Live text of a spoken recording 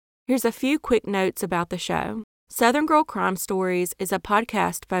Here's a few quick notes about the show. Southern Girl Crime Stories is a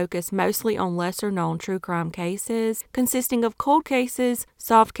podcast focused mostly on lesser-known true crime cases, consisting of cold cases,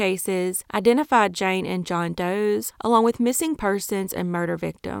 solved cases, identified Jane and John Does, along with missing persons and murder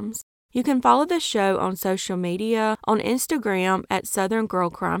victims. You can follow the show on social media, on Instagram at Southern Girl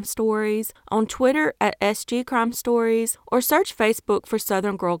Crime Stories, on Twitter at SG Crime Stories, or search Facebook for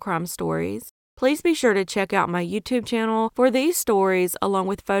Southern Girl Crime Stories. Please be sure to check out my YouTube channel for these stories, along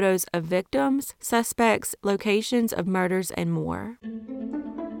with photos of victims, suspects, locations of murders, and more.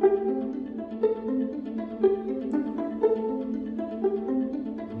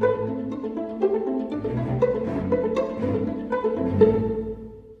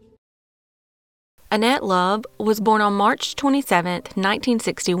 Annette Love was born on March 27,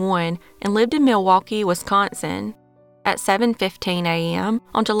 1961, and lived in Milwaukee, Wisconsin. At 7:15 a.m.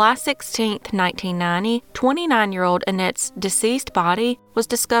 on July 16, 1990, 29-year-old Annette's deceased body was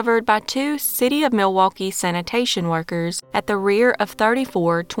discovered by two City of Milwaukee sanitation workers at the rear of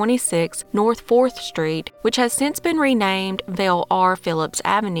 3426 North 4th Street, which has since been renamed Vale R. Phillips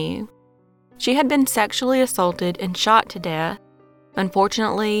Avenue. She had been sexually assaulted and shot to death.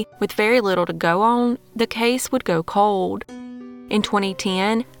 Unfortunately, with very little to go on, the case would go cold. In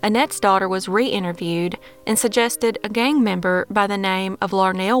 2010, Annette's daughter was re-interviewed and suggested a gang member by the name of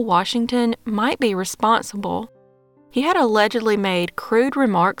Larnell Washington might be responsible. He had allegedly made crude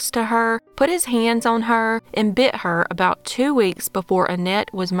remarks to her, put his hands on her, and bit her about 2 weeks before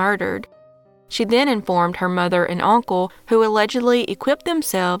Annette was murdered. She then informed her mother and uncle, who allegedly equipped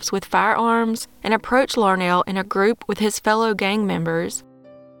themselves with firearms and approached Larnell in a group with his fellow gang members.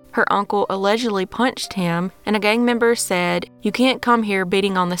 Her uncle allegedly punched him, and a gang member said, "You can't come here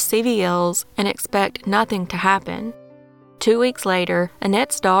beating on the CVLs and expect nothing to happen." 2 weeks later,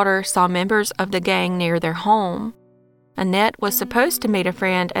 Annette's daughter saw members of the gang near their home. Annette was supposed to meet a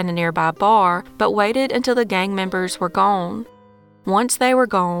friend at a nearby bar, but waited until the gang members were gone. Once they were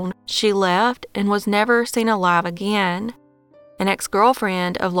gone, she left and was never seen alive again. An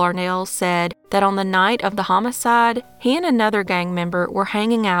ex-girlfriend of Larnell's said that on the night of the homicide, he and another gang member were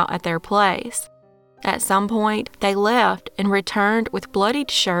hanging out at their place. At some point, they left and returned with bloodied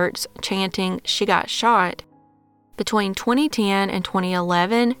shirts chanting, "She got shot." Between 2010 and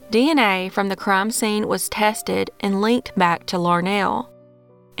 2011, DNA from the crime scene was tested and linked back to Larnell.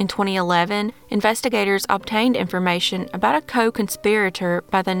 In 2011, investigators obtained information about a co-conspirator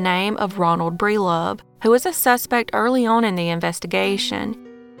by the name of Ronald Breelove, who was a suspect early on in the investigation.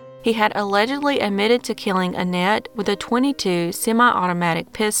 He had allegedly admitted to killing Annette with a .22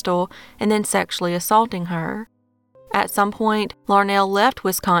 semi-automatic pistol and then sexually assaulting her. At some point, Larnell left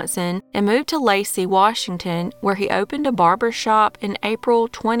Wisconsin and moved to Lacey, Washington, where he opened a barber shop in April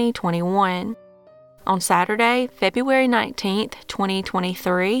 2021. On Saturday, February 19,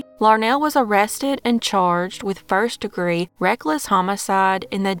 2023, Larnell was arrested and charged with first-degree reckless homicide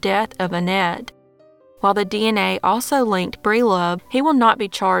in the death of Annette. While the DNA also linked Breelove, he will not be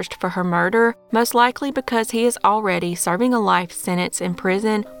charged for her murder, most likely because he is already serving a life sentence in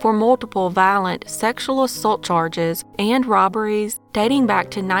prison for multiple violent sexual assault charges and robberies dating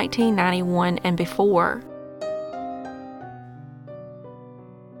back to 1991 and before.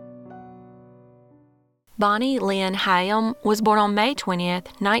 Bonnie Lynn Hyam was born on May 20,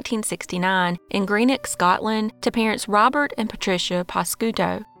 1969, in Greenock, Scotland, to parents Robert and Patricia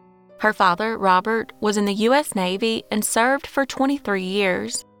Pascuto. Her father, Robert, was in the U.S. Navy and served for 23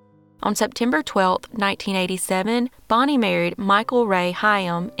 years. On September 12, 1987, Bonnie married Michael Ray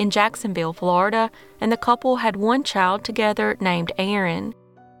Hyam in Jacksonville, Florida, and the couple had one child together named Aaron.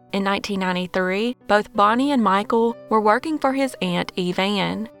 In 1993, both Bonnie and Michael were working for his aunt Eve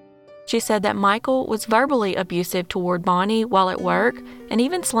Ann. She said that Michael was verbally abusive toward Bonnie while at work and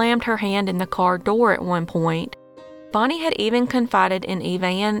even slammed her hand in the car door at one point. Bonnie had even confided in Eve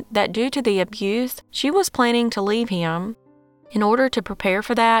Ann that due to the abuse, she was planning to leave him. In order to prepare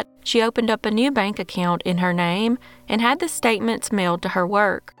for that, she opened up a new bank account in her name and had the statements mailed to her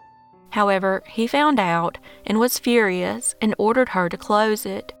work. However, he found out and was furious and ordered her to close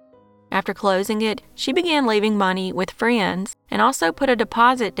it. After closing it, she began leaving money with friends and also put a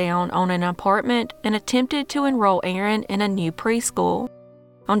deposit down on an apartment and attempted to enroll Aaron in a new preschool.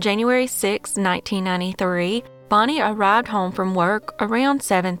 On January 6, 1993, Bonnie arrived home from work around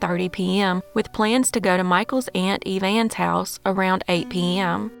 7:30 p.m. with plans to go to Michael's aunt Eve Ann's house around 8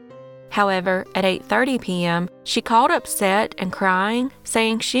 p.m. However, at 8:30 p.m., she called upset and crying,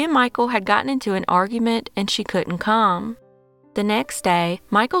 saying she and Michael had gotten into an argument and she couldn't come. The next day,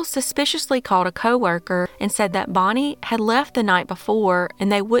 Michael suspiciously called a coworker and said that Bonnie had left the night before and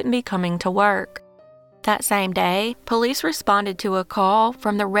they wouldn't be coming to work. That same day, police responded to a call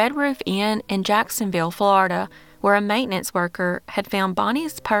from the Red Roof Inn in Jacksonville, Florida, where a maintenance worker had found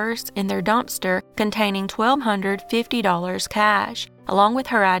Bonnie's purse in their dumpster containing $1,250 cash, along with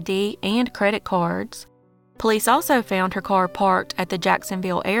her ID and credit cards. Police also found her car parked at the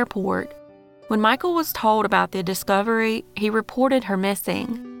Jacksonville airport. When Michael was told about the discovery, he reported her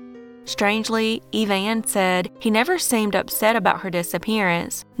missing. Strangely, Evan said he never seemed upset about her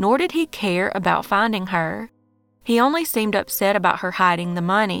disappearance, nor did he care about finding her. He only seemed upset about her hiding the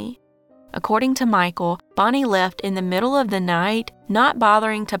money. According to Michael, Bonnie left in the middle of the night, not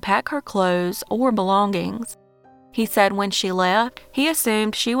bothering to pack her clothes or belongings. He said when she left, he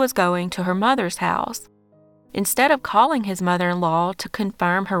assumed she was going to her mother's house. Instead of calling his mother-in-law to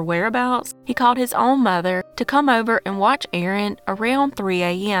confirm her whereabouts, he called his own mother to come over and watch Aaron around 3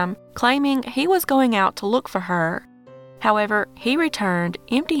 a.m., claiming he was going out to look for her. However, he returned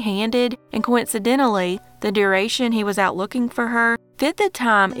empty-handed, and coincidentally, the duration he was out looking for her fit the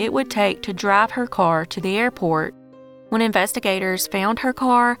time it would take to drive her car to the airport. When investigators found her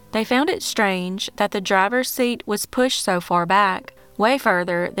car, they found it strange that the driver's seat was pushed so far back, way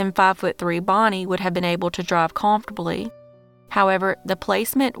further than 5'3" Bonnie would have been able to drive comfortably. However, the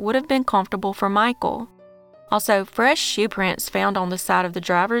placement would have been comfortable for Michael. Also, fresh shoe prints found on the side of the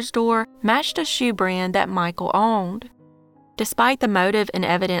driver's door matched a shoe brand that Michael owned. Despite the motive and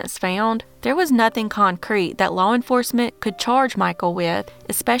evidence found, there was nothing concrete that law enforcement could charge Michael with,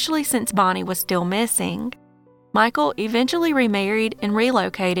 especially since Bonnie was still missing. Michael eventually remarried and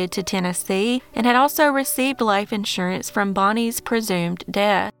relocated to Tennessee and had also received life insurance from Bonnie's presumed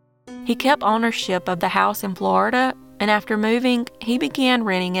death. He kept ownership of the house in Florida, and after moving, he began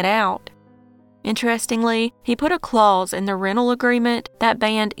renting it out. Interestingly, he put a clause in the rental agreement that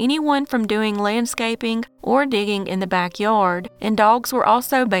banned anyone from doing landscaping or digging in the backyard, and dogs were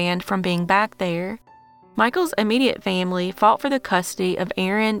also banned from being back there. Michael's immediate family fought for the custody of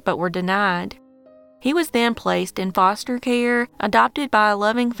Aaron but were denied. He was then placed in foster care, adopted by a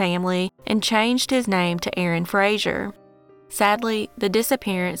loving family, and changed his name to Aaron Frazier. Sadly, the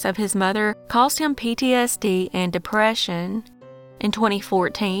disappearance of his mother caused him PTSD and depression. In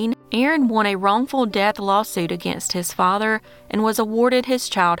 2014, Aaron won a wrongful death lawsuit against his father and was awarded his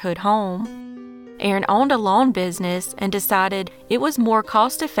childhood home. Aaron owned a lawn business and decided it was more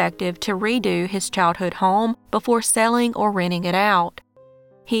cost-effective to redo his childhood home before selling or renting it out.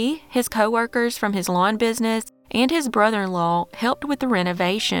 He, his co-workers from his lawn business, and his brother-in-law helped with the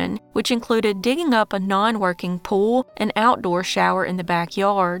renovation, which included digging up a non-working pool and outdoor shower in the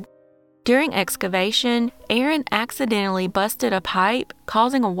backyard. During excavation, Aaron accidentally busted a pipe,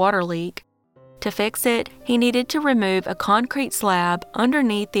 causing a water leak. To fix it, he needed to remove a concrete slab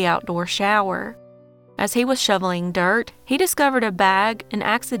underneath the outdoor shower. As he was shoveling dirt, he discovered a bag and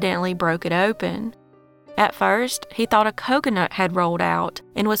accidentally broke it open. At first, he thought a coconut had rolled out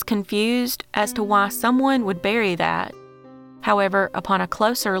and was confused as to why someone would bury that. However, upon a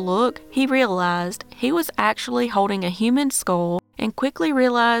closer look, he realized he was actually holding a human skull and quickly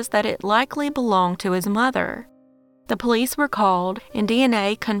realized that it likely belonged to his mother. The police were called, and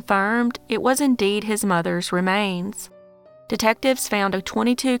DNA confirmed it was indeed his mother's remains. Detectives found a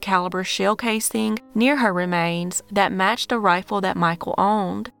 .22 caliber shell casing near her remains that matched a rifle that Michael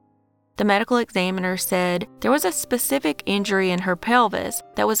owned. The medical examiner said there was a specific injury in her pelvis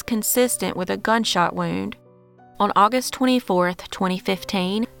that was consistent with a gunshot wound. On August 24,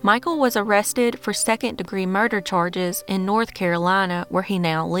 2015, Michael was arrested for second-degree murder charges in North Carolina, where he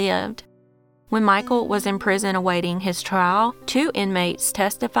now lived. When Michael was in prison awaiting his trial, 2 inmates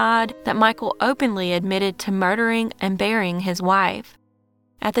testified that Michael openly admitted to murdering and burying his wife.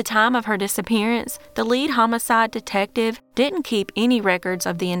 At the time of her disappearance, the lead homicide detective didn't keep any records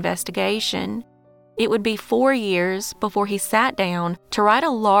of the investigation. It would be 4 years before he sat down to write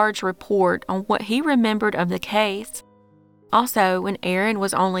a large report on what he remembered of the case. Also, when Aaron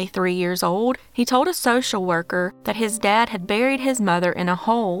was only 3 years old, he told a social worker that his dad had buried his mother in a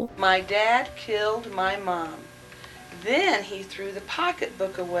hole. My dad killed my mom. Then he threw the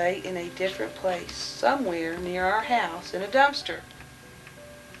pocketbook away in a different place, somewhere near our house in a dumpster.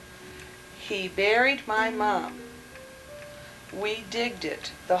 He buried my mom. We digged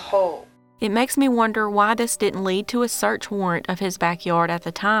it, the hole. It makes me wonder why this didn't lead to a search warrant of his backyard at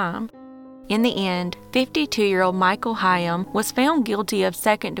the time. In the end, 52-year-old Michael Hyam was found guilty of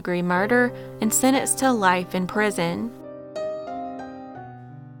second-degree murder and sentenced to life in prison.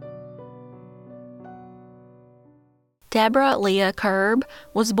 Deborah Leah Kerb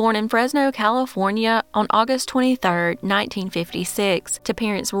was born in Fresno, California on August 23, 1956, to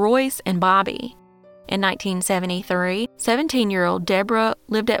parents Royce and Bobby. In 1973, 17-year-old Deborah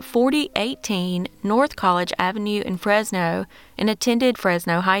lived at 4018 North College Avenue in Fresno and attended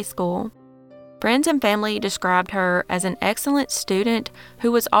Fresno High School. Friends and family described her as an excellent student who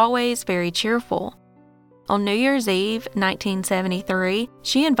was always very cheerful. On New Year's Eve, 1973,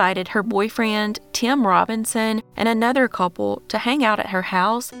 she invited her boyfriend, Tim Robinson, and another couple to hang out at her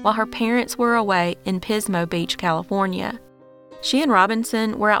house while her parents were away in Pismo Beach, California. She and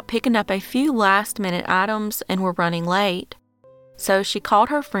Robinson were out picking up a few last-minute items and were running late. So she called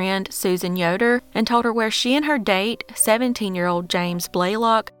her friend Susan Yoder and told her where she and her date, 17-year-old James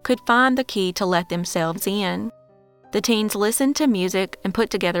Blaylock, could find the key to let themselves in. The teens listened to music and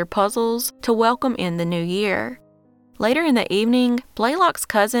put together puzzles to welcome in the new year. Later in the evening, Blaylock's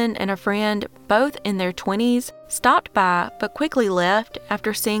cousin and a friend, both in their 20s, stopped by but quickly left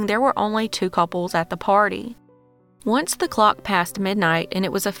after seeing there were only two couples at the party. Once the clock passed midnight and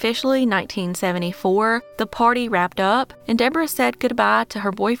it was officially 1974, the party wrapped up and Deborah said goodbye to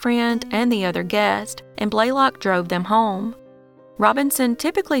her boyfriend and the other guest, and Blaylock drove them home. Robinson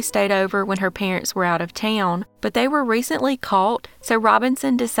typically stayed over when her parents were out of town, but they were recently caught, so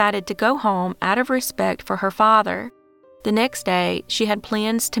Robinson decided to go home out of respect for her father. The next day, she had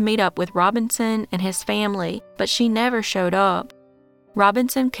plans to meet up with Robinson and his family, but she never showed up.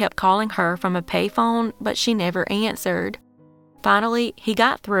 Robinson kept calling her from a payphone, but she never answered. Finally, he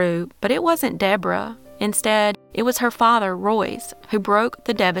got through, but it wasn't Deborah. Instead, it was her father, Royce, who broke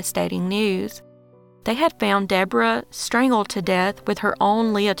the devastating news. They had found Deborah strangled to death with her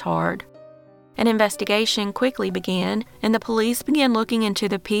own leotard. An investigation quickly began, and the police began looking into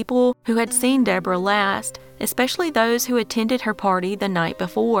the people who had seen Deborah last, especially those who attended her party the night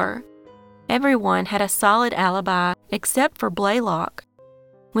before. Everyone had a solid alibi except for Blaylock.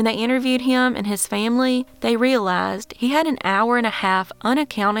 When they interviewed him and his family, they realized he had an hour and a half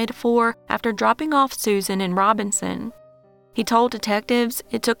unaccounted for after dropping off Susan and Robinson. He told detectives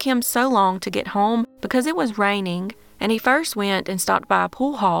it took him so long to get home because it was raining, and he first went and stopped by a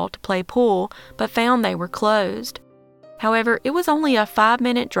pool hall to play pool, but found they were closed. However, it was only a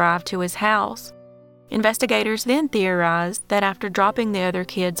 5-minute drive to his house. Investigators then theorized that after dropping the other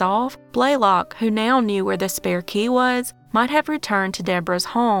kids off, Blaylock, who now knew where the spare key was, might have returned to Deborah's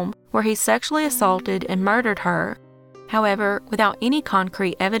home, where he sexually assaulted and murdered her. However, without any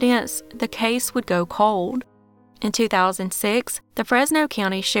concrete evidence, the case would go cold. In 2006, the Fresno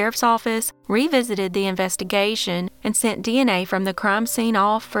County Sheriff's Office revisited the investigation and sent DNA from the crime scene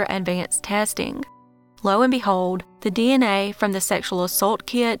off for advanced testing. Lo and behold, the DNA from the sexual assault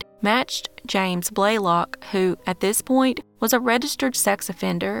kit matched James Blaylock, who, at this point, was a registered sex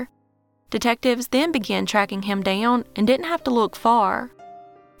offender. Detectives then began tracking him down and didn't have to look far.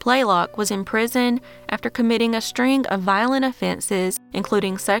 Blaylock was in prison after committing a string of violent offenses,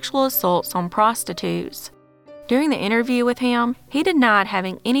 including sexual assaults on prostitutes. During the interview with him, he denied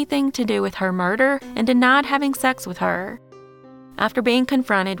having anything to do with her murder and denied having sex with her. After being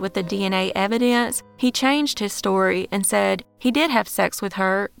confronted with the DNA evidence, he changed his story and said he did have sex with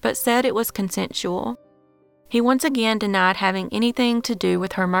her, but said it was consensual. He once again denied having anything to do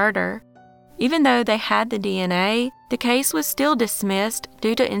with her murder. Even though they had the DNA, the case was still dismissed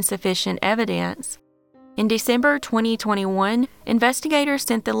due to insufficient evidence. In December 2021, investigators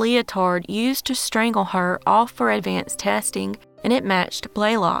sent the leotard used to strangle her off for advanced testing, and it matched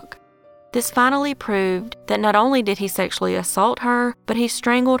Blaylock. This finally proved that not only did he sexually assault her, but he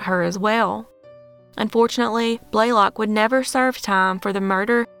strangled her as well. Unfortunately, Blaylock would never serve time for the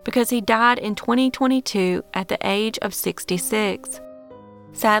murder because he died in 2022 at the age of 66.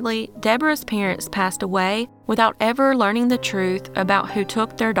 Sadly, Deborah's parents passed away without ever learning the truth about who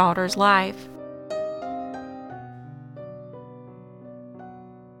took their daughter's life.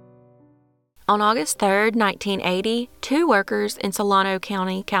 On August 3, 1980, two workers in Solano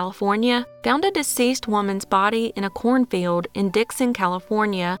County, California, found a deceased woman's body in a cornfield in Dixon,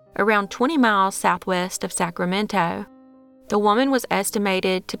 California, around 20 miles southwest of Sacramento. The woman was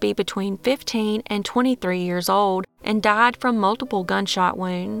estimated to be between 15 and 23 years old and died from multiple gunshot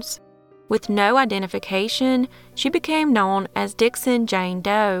wounds. With no identification, she became known as Dixon Jane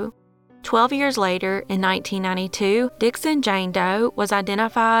Doe. 12 years later, in 1992, Dixon Jane Doe was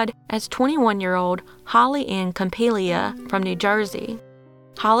identified as 21-year-old Holly Ann Campilia from New Jersey.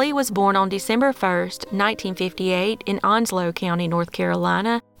 Holly was born on December 1, 1958 in Onslow County, North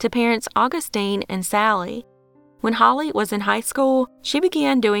Carolina, to parents Augustine and Sally. When Holly was in high school, she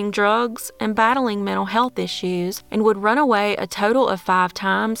began doing drugs and battling mental health issues and would run away a total of 5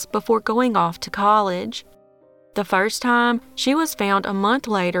 times before going off to college. The first time, she was found a month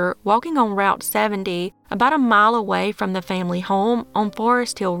later walking on Route 70, about a mile away from the family home on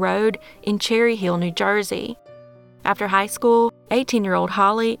Forest Hill Road in Cherry Hill, New Jersey. After high school, 18-year-old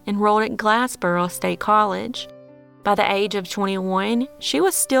Holly enrolled at Glassboro State College. By the age of 21, she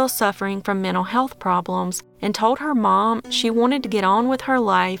was still suffering from mental health problems and told her mom she wanted to get on with her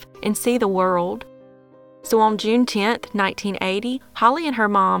life and see the world. So on June 10, 1980, Holly and her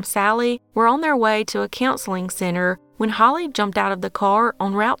mom, Sally, were on their way to a counseling center when Holly jumped out of the car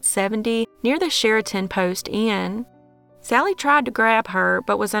on Route 70 near the Sheraton Post Inn. Sally tried to grab her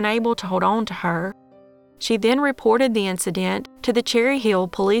but was unable to hold on to her. She then reported the incident to the Cherry Hill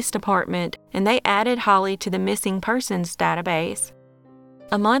Police Department, and they added Holly to the missing persons database.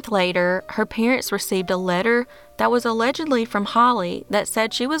 A month later, her parents received a letter that was allegedly from Holly that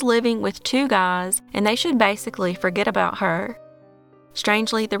said she was living with two guys and they should basically forget about her.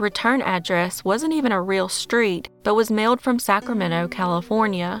 Strangely, the return address wasn't even a real street, but was mailed from Sacramento,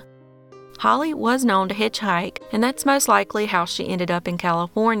 California. Holly was known to hitchhike, and that's most likely how she ended up in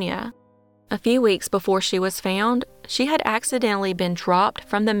California. A few weeks before she was found, she had accidentally been dropped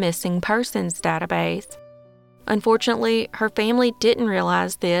from the missing persons database. Unfortunately, her family didn't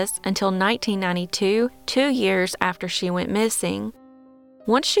realize this until 1992, 2 years after she went missing.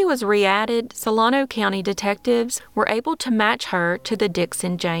 Once she was re-added, Solano County detectives were able to match her to the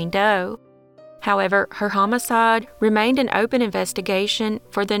Dixon Jane Doe. However, her homicide remained an open investigation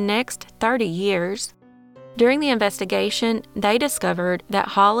for the next 30 years. During the investigation, they discovered that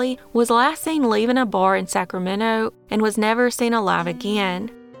Holly was last seen leaving a bar in Sacramento and was never seen alive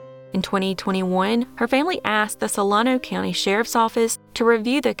again. In 2021, her family asked the Solano County Sheriff's Office to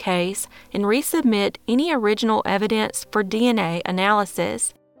review the case and resubmit any original evidence for DNA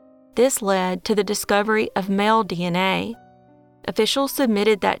analysis. This led to the discovery of male DNA. Officials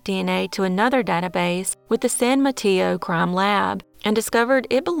submitted that DNA to another database with the San Mateo Crime Lab and discovered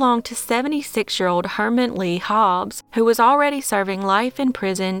it belonged to 76-year-old Herman Lee Hobbs, who was already serving life in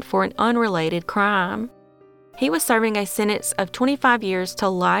prison for an unrelated crime. He was serving a sentence of 25 years to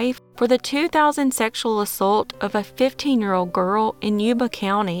life for the 2000 sexual assault of a 15-year-old girl in Yuba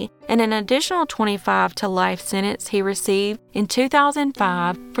County and an additional 25 to life sentence he received in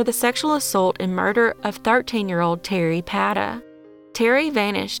 2005 for the sexual assault and murder of 13-year-old Terry Pata. Terry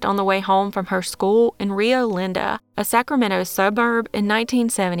vanished on the way home from her school in Rio Linda, a Sacramento suburb, in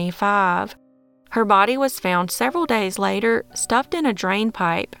 1975. Her body was found several days later, stuffed in a drain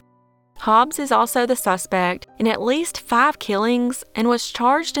pipe. Hobbs is also the suspect in at least 5 killings and was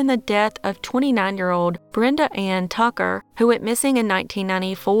charged in the death of 29-year-old Brenda Ann Tucker, who went missing in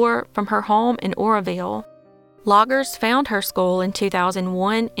 1994 from her home in Oroville. Loggers found her skull in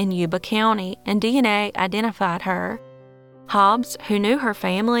 2001 in Yuba County, and DNA identified her. Hobbs, who knew her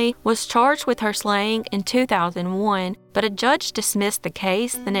family, was charged with her slaying in 2001, but a judge dismissed the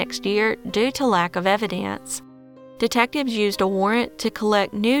case the next year due to lack of evidence. Detectives used a warrant to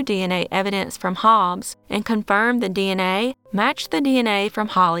collect new DNA evidence from Hobbs and confirmed the DNA matched the DNA from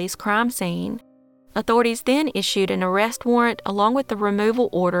Holly's crime scene. Authorities then issued an arrest warrant along with the removal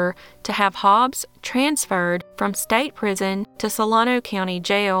order to have Hobbs transferred from state prison to Solano County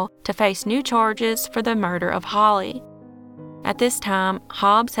Jail to face new charges for the murder of Holly. At this time,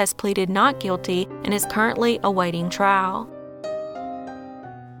 Hobbs has pleaded not guilty and is currently awaiting trial.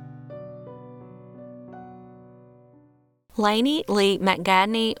 Lainey Lee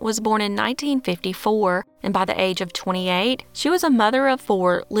McGadney was born in 1954, and by the age of 28, she was a mother of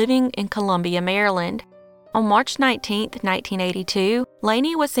 4 living in Columbia, Maryland. On March 19, 1982,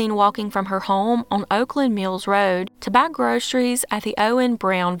 Lainey was seen walking from her home on Oakland Mills Road to buy groceries at the Owen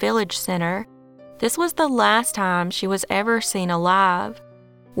Brown Village Center. This was the last time she was ever seen alive.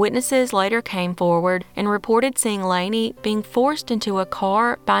 Witnesses later came forward and reported seeing Lainey being forced into a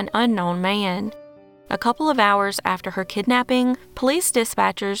car by an unknown man. A couple of hours after her kidnapping, police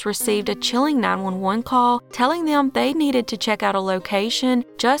dispatchers received a chilling 911 call telling them they needed to check out a location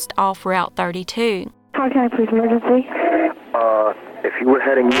just off Route 32. How can I please emergency? If you were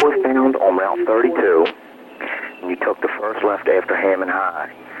heading northbound on Route 32, and you took the first left after Hammond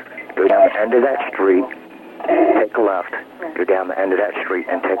High, go down the end of that street, take a left, go down the end of that street,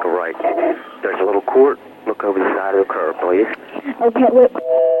 and take a right. There's a little court. Look over the side of the curb, please. Okay, wait.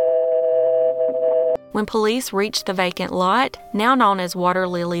 When police reached the vacant lot, now known as Water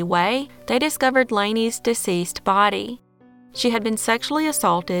Lily Way, they discovered Lainey's deceased body. She had been sexually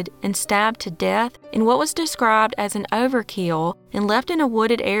assaulted and stabbed to death in what was described as an overkill and left in a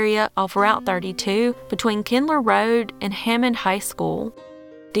wooded area off Route 32 between Kindler Road and Hammond High School.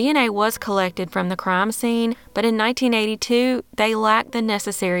 DNA was collected from the crime scene, but in 1982, they lacked the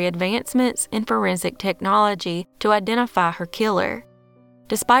necessary advancements in forensic technology to identify her killer.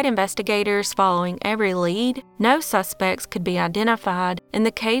 Despite investigators following every lead, no suspects could be identified, and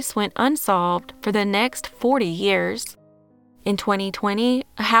the case went unsolved for the next 40 years. In 2020,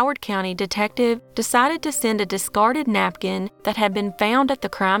 a Howard County detective decided to send a discarded napkin that had been found at the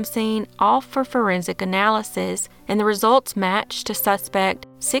crime scene off for forensic analysis, and the results matched to suspect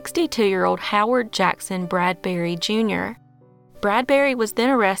 62-year-old Howard Jackson Bradbury Jr. Bradbury was then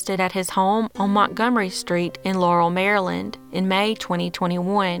arrested at his home on Montgomery Street in Laurel, Maryland, in May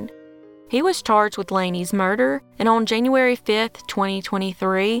 2021. He was charged with Laney's murder, and on January 5,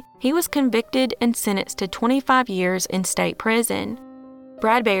 2023, he was convicted and sentenced to 25 years in state prison.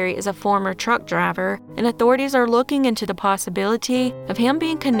 Bradbury is a former truck driver, and authorities are looking into the possibility of him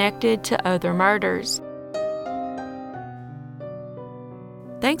being connected to other murders.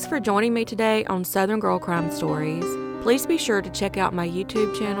 Thanks for joining me today on Southern Girl Crime Stories. Please be sure to check out my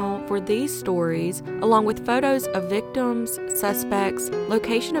YouTube channel for these stories, along with photos of victims, suspects,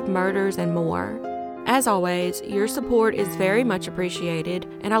 location of murders, and more. As always, your support is very much appreciated,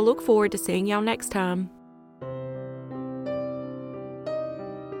 and I look forward to seeing y'all next time.